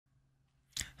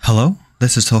Hello,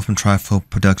 this is Tola from Triflow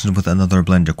Productions with another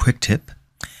Blender quick tip.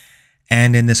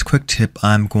 And in this quick tip,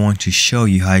 I'm going to show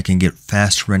you how you can get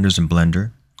fast renders in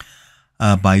Blender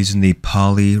by using the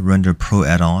Poly Render Pro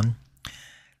Addon.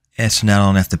 It's an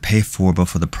add-on I have to pay for, but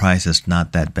for the price, it's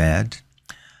not that bad.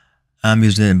 I'm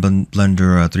using it in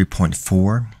Blender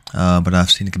 3.4, but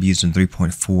I've seen it can be used in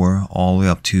 3.4 all the way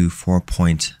up to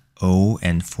 4.0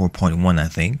 and 4.1, I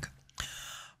think.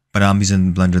 But I'm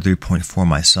using Blender 3.4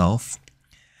 myself.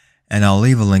 And I'll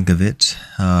leave a link of it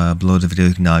below the video.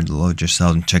 You can download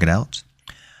yourself and check it out.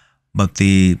 But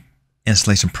the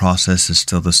installation process is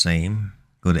still the same.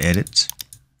 Go to Edit,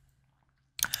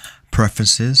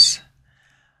 Preferences,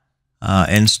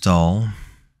 Install,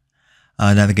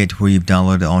 navigate to where you've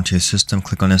downloaded it onto your system.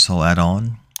 Click on Install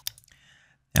Add-on.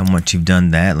 And once you've done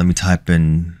that, let me type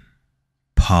in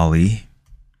Poly.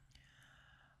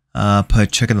 Put a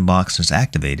check in the box and it's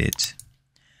activated.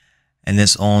 And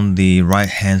it's on the right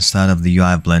hand side of the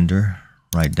UI of Blender,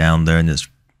 right down there. And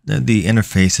the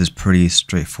interface is pretty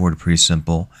straightforward, pretty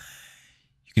simple.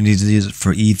 You can either use it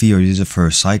for Eevee or use it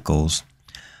for cycles.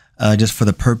 Just for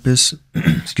the purpose,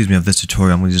 excuse me, of this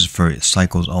tutorial, I'm going to use it for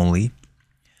cycles only.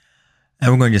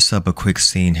 And we're going to just set up a quick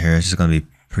scene here. It's just going to be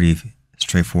pretty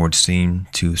straightforward scene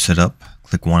to set up.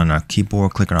 Click one on our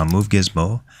keyboard, click on our Move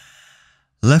Gizmo.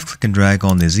 Left click and drag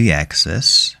on the Z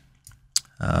axis.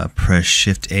 Press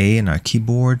Shift A in our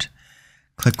keyboard,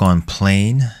 click on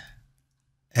Plane,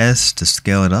 S to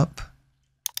scale it up,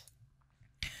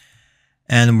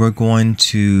 and we're going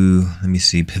to,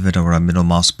 pivot over our middle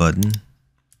mouse button,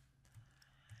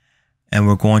 and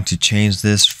we're going to change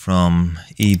this from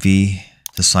Eevee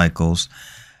to cycles.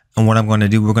 And what I'm going to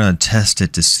do, we're going to test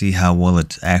it to see how well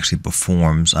it actually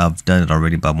performs. I've done it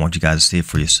already, but I want you guys to see it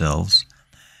for yourselves.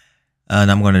 And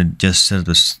I'm going to just set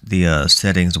the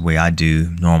settings the way I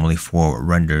do normally for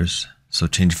renders. So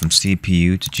change it from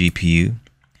CPU to GPU.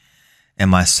 And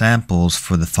my samples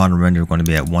for the final render are going to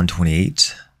be at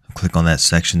 128. Click on that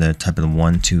section there, type in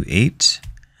 128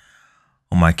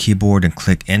 on my keyboard and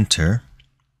click Enter.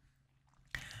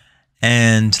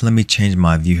 And let me change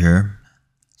my view here.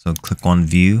 So click on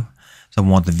View. So I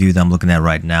want the view that I'm looking at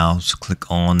right now. So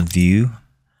click on View.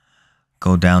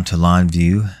 Go down to Line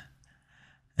View.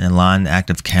 And align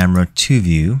active camera to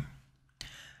view.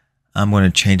 I'm going to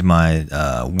change my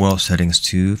world settings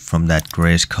from that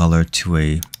grayish color to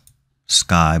a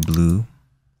sky blue.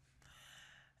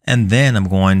 And then I'm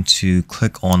going to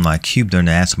click on my cube there and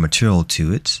add some material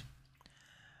to it.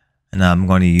 And I'm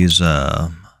going to use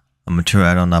a material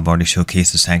add-on. I've already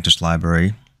showcased the Sanctus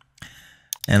library.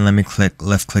 And let me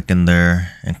left click in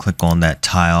there and click on that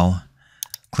tile.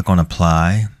 Click on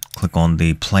Apply. Click on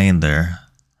the plane there.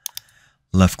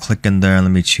 Left click in there and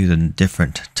let me choose a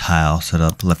different tile set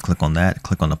up. Left click on that,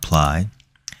 click on Apply.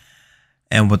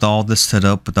 And with all this set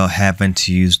up, without having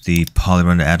to use the Poly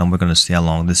Render add-on, we're going to see how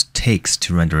long this takes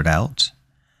to render it out.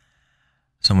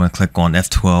 So I'm going to click on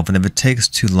F12, and if it takes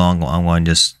too long, I'm going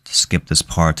to just skip this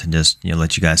part and just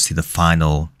let you guys see the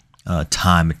final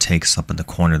time it takes up in the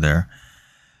corner there.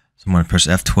 So I'm going to press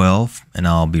F12, and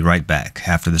I'll be right back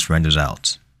after this renders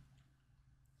out.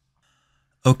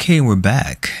 Okay, we're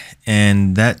back,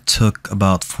 and that took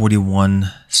about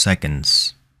 41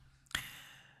 seconds.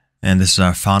 And this is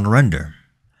our final render.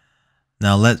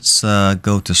 Now let's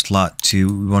go to slot 2.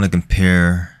 We want to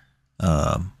compare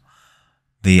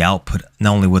the output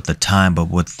not only with the time but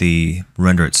with the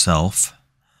render itself.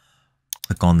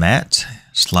 Click on that,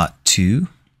 slot 2,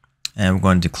 and we're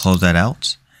going to close that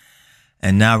out.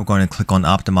 And now we're going to click on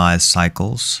Optimize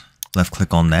Cycles. Left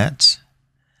click on that.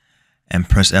 And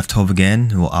press F12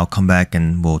 again. I'll come back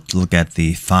and we'll look at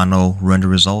the final render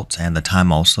results and the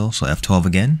time also. So F12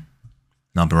 again.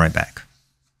 And I'll be right back.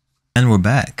 And we're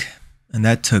back. And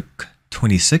that took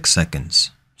 26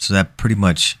 seconds. So that pretty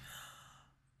much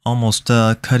almost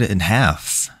cut it in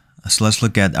half. So let's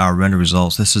look at our render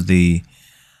results. This is the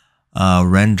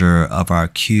render of our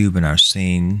cube and our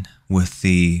scene with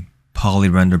the Poly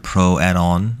Render Pro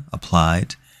add-on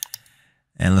applied.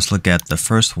 And let's look at the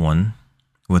first one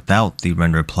without the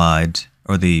render applied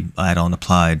or the add-on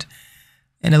applied,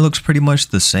 and it looks pretty much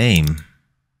the same.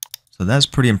 So that's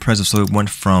pretty impressive. So it went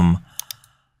from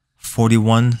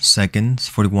 41 seconds,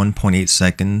 41.8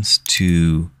 seconds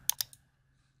to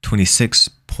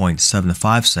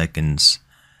 26.75 seconds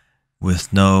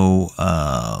with no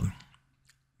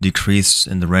decrease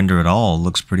in the render at all. It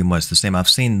looks pretty much the same. I've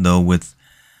seen though with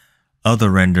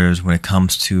other renders, when it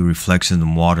comes to reflection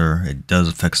in water, it does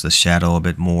affect the shadow a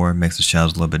bit more. It makes the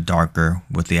shadows a little bit darker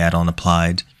with the add-on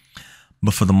applied.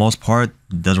 But for the most part,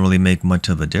 it doesn't really make much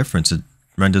of a difference. It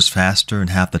renders faster in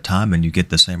half the time and you get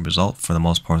the same result for the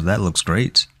most part. That looks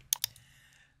great.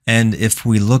 And if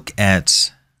we look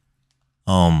at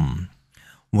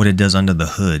what it does under the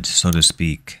hood, so to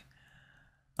speak,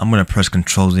 I'm going to press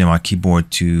Control Z on my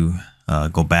keyboard to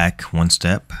go back one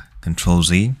step, Control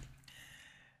Z. And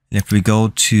if we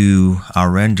go to our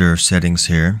render settings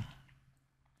here,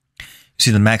 you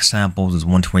see the max samples is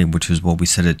 120, which is what we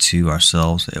set it to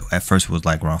ourselves. At first it was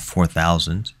like around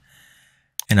 4,000.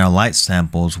 And our light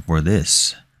samples were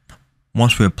this.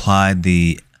 Once we apply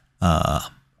the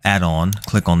add-on,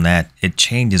 click on that, it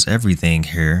changes everything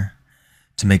here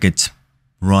to make it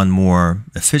run more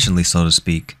efficiently, so to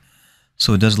speak.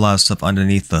 So it does a lot of stuff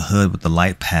underneath the hood with the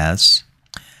light paths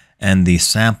and the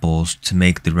samples to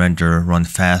make the render run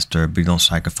faster, but you don't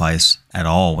sacrifice at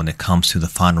all when it comes to the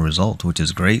final result, which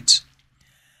is great.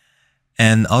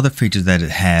 And other features that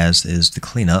it has is the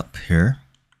cleanup here.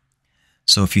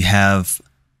 So if you have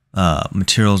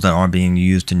materials that aren't being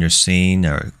used in your scene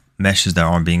or meshes that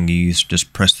aren't being used,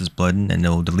 just press this button and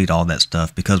it'll delete all that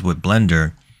stuff. Because with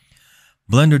Blender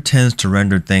tends to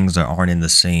render things that aren't in the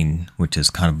scene, which is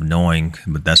kind of annoying,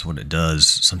 but that's what it does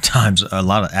sometimes,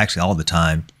 actually all the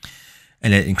time.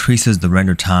 And it increases the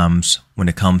render times when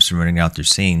it comes to rendering out their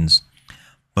scenes.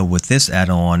 But with this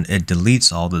add-on, it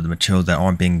deletes all the materials that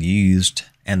aren't being used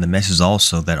and the meshes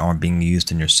also that aren't being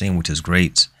used in your scene, which is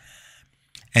great.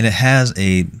 And it has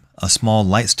a small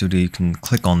light studio. You can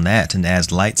click on that and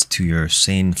adds lights to your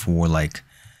scene for, like,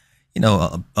 you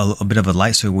know, a bit of a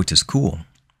light studio, which is cool.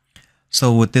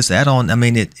 So with this add-on, I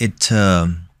mean, it's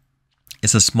a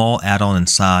small add-on in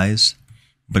size,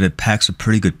 but it packs a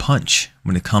pretty good punch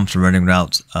when it comes to rendering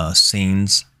out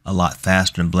scenes a lot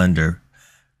faster in Blender,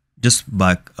 just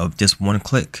by just one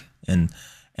click, and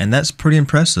that's pretty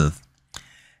impressive.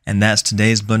 And that's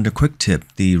today's Blender quick tip,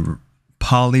 the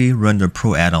Poly Render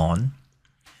Pro Addon.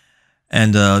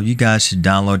 And you guys should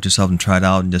download it yourself and try it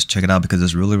out and just check it out because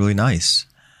it's really, really nice.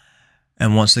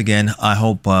 And once again, I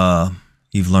hope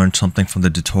you've learned something from the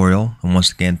tutorial. And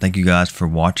once again, thank you guys for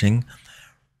watching,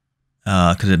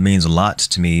 because it means a lot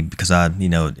to me, because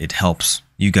it helps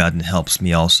you guys and it helps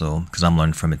me also because I'm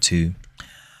learning from it too.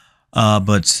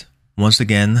 But once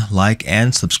again, like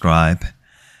and subscribe,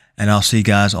 and I'll see you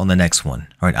guys on the next one.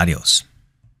 All right, adios.